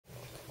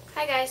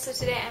Hi guys, so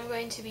today I'm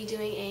going to be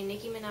doing a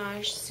Nicki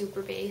Minaj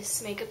Super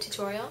Base makeup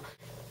tutorial.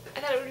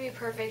 I thought it would be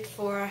perfect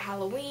for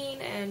Halloween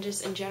and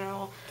just in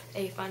general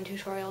a fun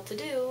tutorial to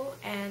do,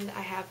 and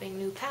I have a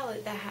new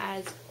palette that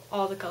has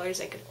all the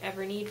colors I could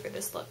ever need for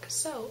this look,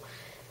 so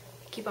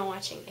keep on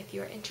watching if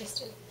you are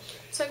interested.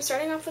 So I'm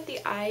starting off with the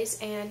eyes,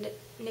 and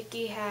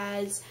Nicki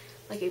has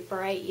like a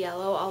bright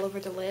yellow all over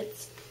the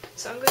lids.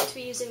 So I'm going to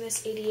be using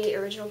this 88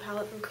 original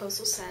palette from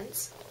Coastal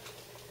Scents.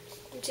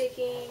 I'm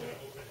taking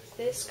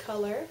this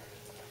color,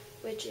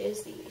 which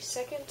is the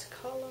second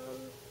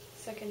column,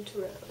 second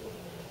row.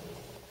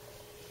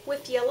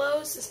 With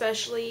yellows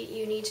especially,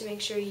 you need to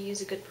make sure you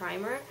use a good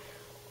primer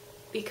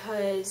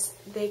because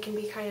they can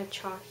be kind of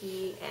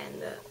chalky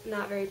and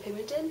not very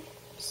pigmented.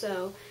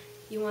 So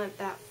you want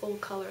that full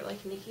color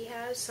like Nicki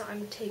has, so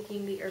I'm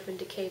taking the Urban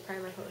Decay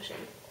Primer Potion.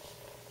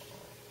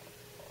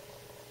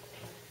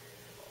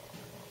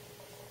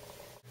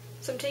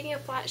 So I'm taking a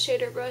flat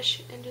shader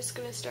brush and just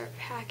going to start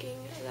packing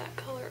that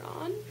color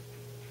on.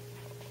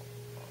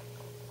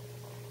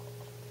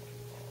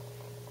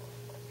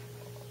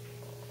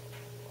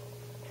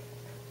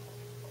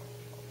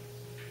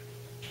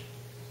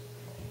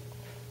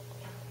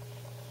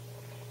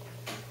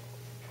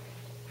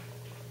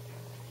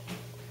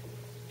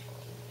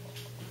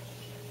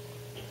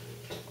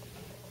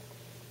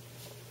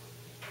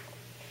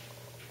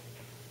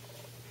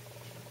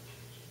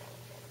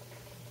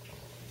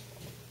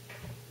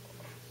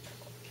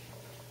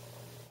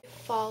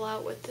 Fall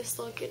out with this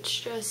look,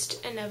 it's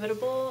just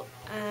inevitable,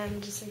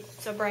 and just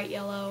it's a bright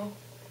yellow,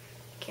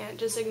 can't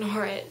just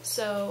ignore it.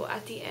 So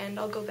at the end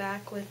I'll go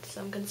back with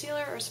some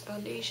concealer or some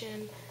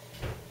foundation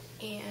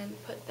and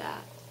put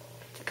that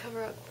to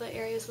cover up the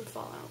areas with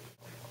fallout.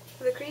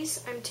 For the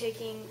crease, I'm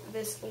taking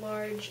this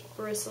large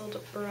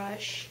bristled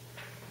brush,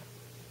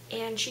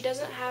 and she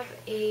doesn't have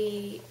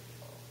a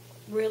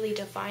really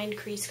defined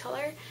crease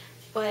color,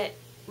 but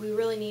we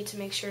really need to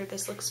make sure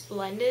this looks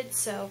blended,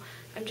 so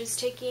I'm just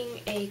taking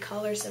a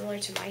color similar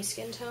to my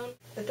skin tone.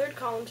 The third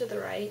column to the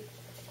right,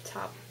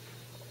 top.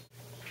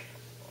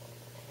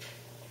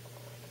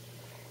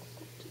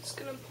 Just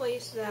gonna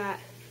place that.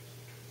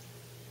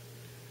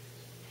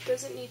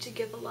 Doesn't need to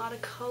give a lot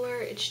of color,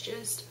 it's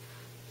just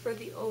for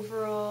the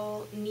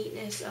overall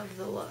neatness of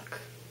the look.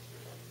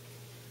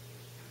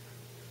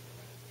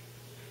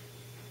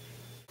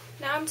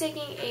 Now I'm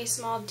taking a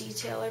small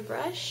detailer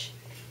brush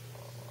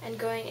and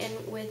going in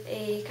with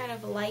a kind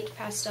of light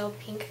pastel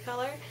pink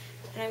color,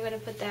 and I'm going to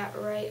put that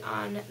right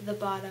on the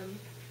bottom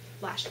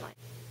lash line.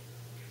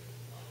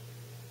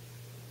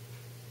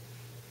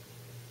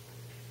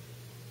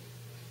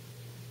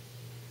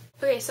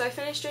 Okay, so I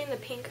finished doing the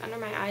pink under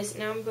my eyes.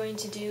 Now I'm going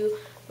to do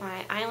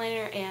my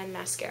eyeliner and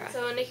mascara.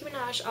 So Nicki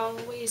Minaj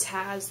always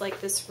has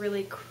like this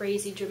really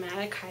crazy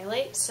dramatic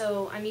highlight,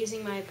 so I'm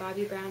using my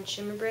Bobbi Brown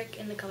Shimmer Brick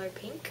in the color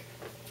pink.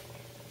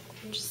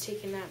 I'm just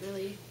taking that,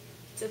 really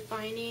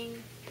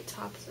defining the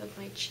tops of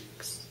my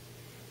cheeks.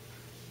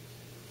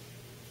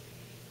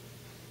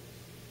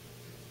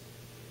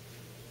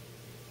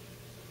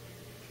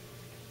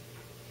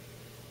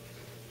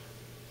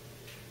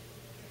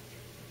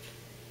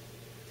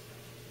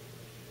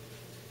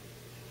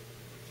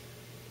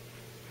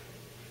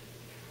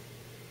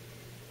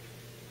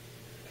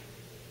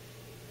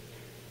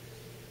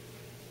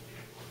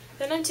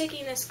 Then I'm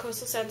taking this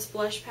Coastal Scents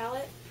blush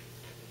palette,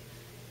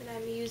 and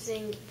I'm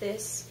using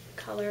this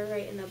color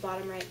right in the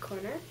bottom right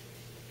corner.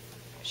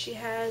 She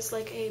has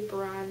like a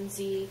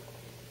bronzy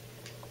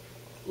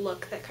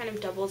look that kind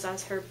of doubles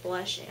as her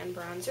blush and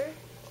bronzer.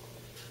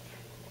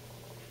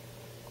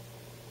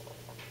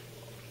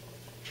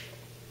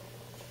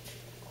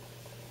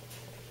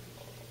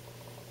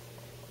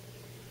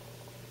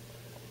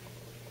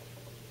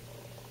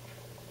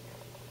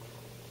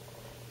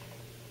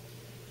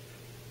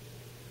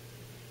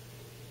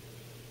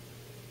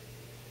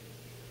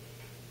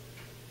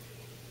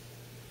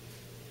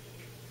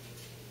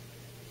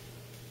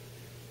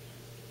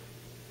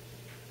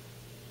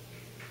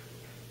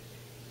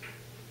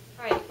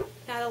 Alright,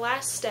 now the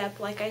last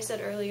step, like I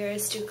said earlier,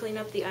 is to clean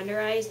up the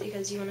under eyes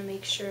because you want to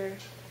make sure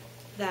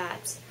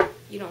that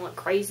you don't look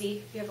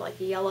crazy. You have like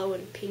yellow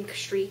and pink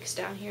streaks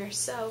down here.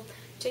 So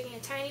taking a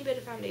tiny bit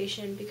of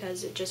foundation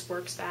because it just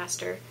works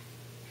faster,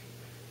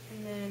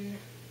 and then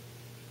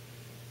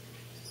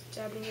just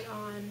dabbing it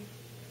on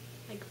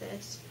like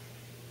this.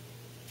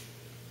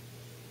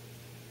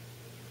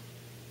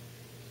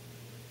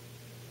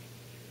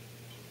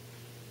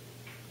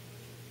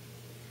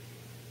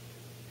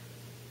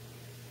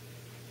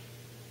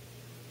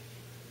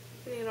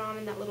 Putting it on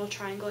in that little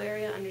triangle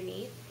area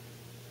underneath.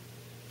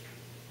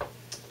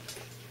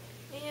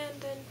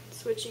 And then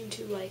switching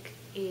to like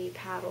a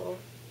paddle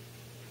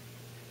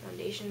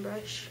foundation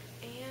brush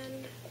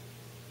and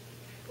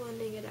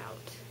blending it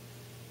out.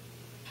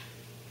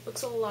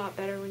 Looks a lot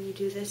better when you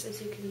do this,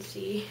 as you can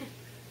see.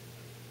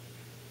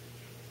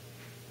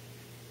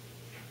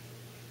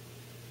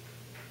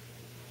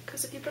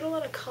 Because if you put a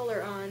lot of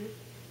color on,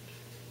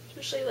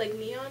 especially like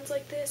neons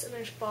like this, and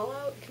there's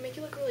fallout, it can make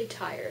you look really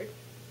tired.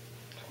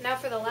 Now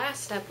for the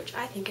last step, which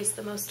I think is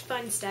the most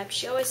fun step.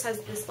 She always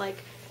has this like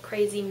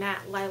crazy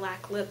matte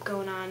lilac lip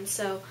going on,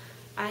 so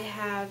I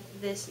have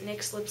this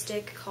NYX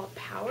lipstick called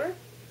Power,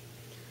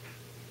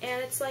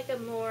 and it's like a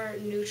more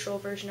neutral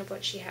version of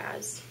what she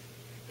has.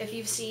 If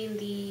you've seen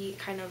the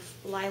kind of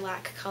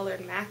lilac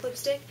colored MAC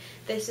lipstick,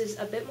 this is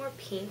a bit more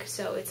pink,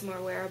 so it's more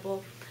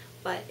wearable,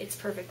 but it's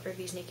perfect for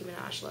these Nicki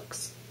Minaj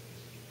looks.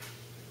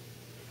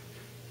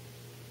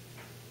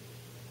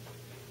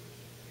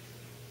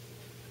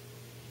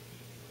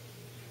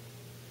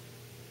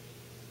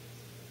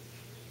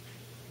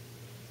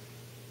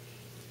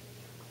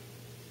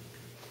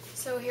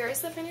 So here is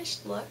the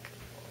finished look.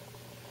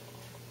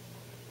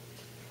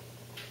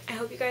 I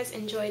hope you guys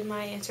enjoyed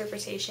my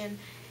interpretation,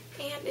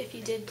 and if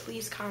you did,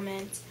 please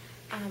comment.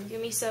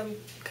 Give me some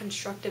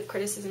constructive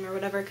criticism or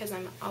whatever, because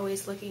I'm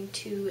always looking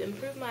to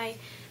improve my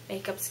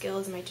makeup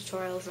skills and my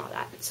tutorials and all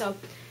that. So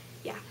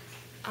yeah,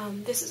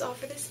 this is all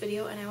for this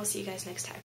video, and I will see you guys next time.